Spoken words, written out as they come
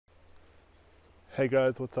Hey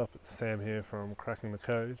guys, what's up? It's Sam here from Cracking the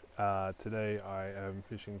Code. Today I am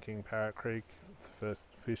fishing King Parrot Creek. It's the first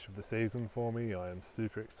fish of the season for me. I am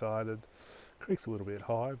super excited. Creek's a little bit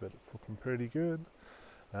high, but it's looking pretty good.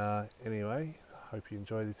 Anyway, hope you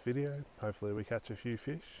enjoy this video. Hopefully we catch a few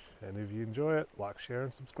fish, and if you enjoy it, like, share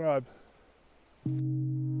and subscribe.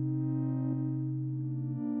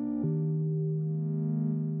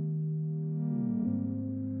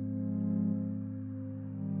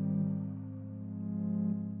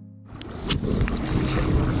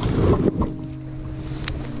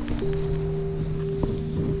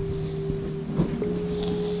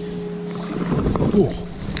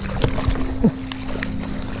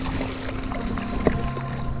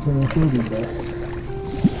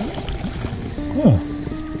 Oh,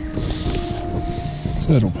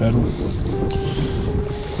 turtle paddle.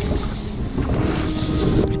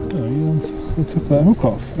 Oh, you took that hook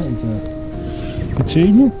off. That was an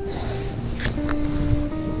achievement.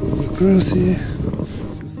 Across here,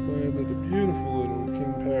 just landed a beautiful little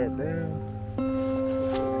King Parrot brown.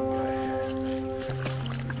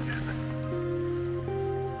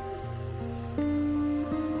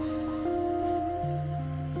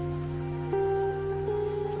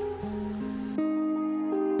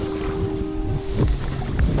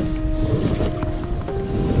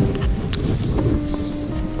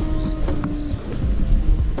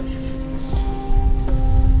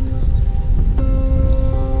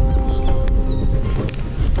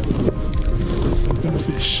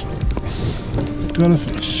 Got a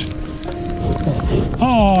fish.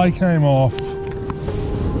 Oh, he came off.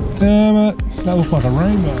 Damn it. That looked like a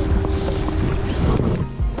rainbow.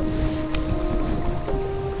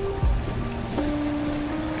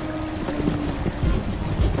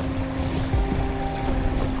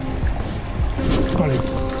 Got him.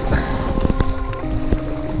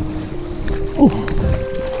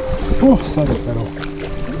 Oh, saddle pedal.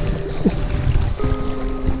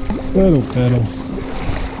 Saddle pedal.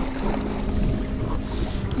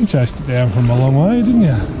 You chased it down from a long way, didn't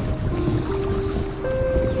you?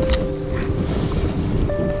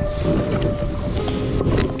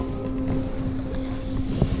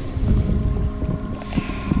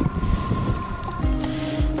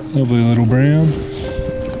 Lovely little brown.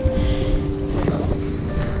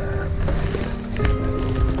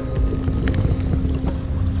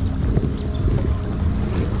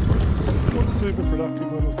 What a super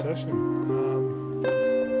productive little session.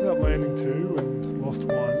 Ended up landing two and lost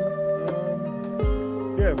one.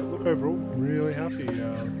 Yeah, but look, overall, really happy.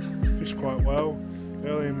 Fished quite well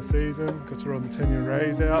early in the season. Got to run the 10-year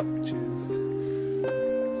raise out, which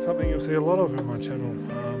is something you'll see a lot of in my channel.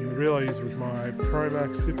 The reel I use was my Pro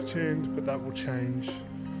Max super tuned, but that will change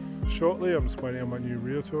shortly. I'm just waiting on my new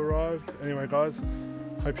reel to arrive. Anyway guys,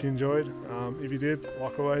 hope you enjoyed. If you did,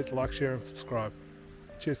 like always, like, share and subscribe.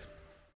 Cheers.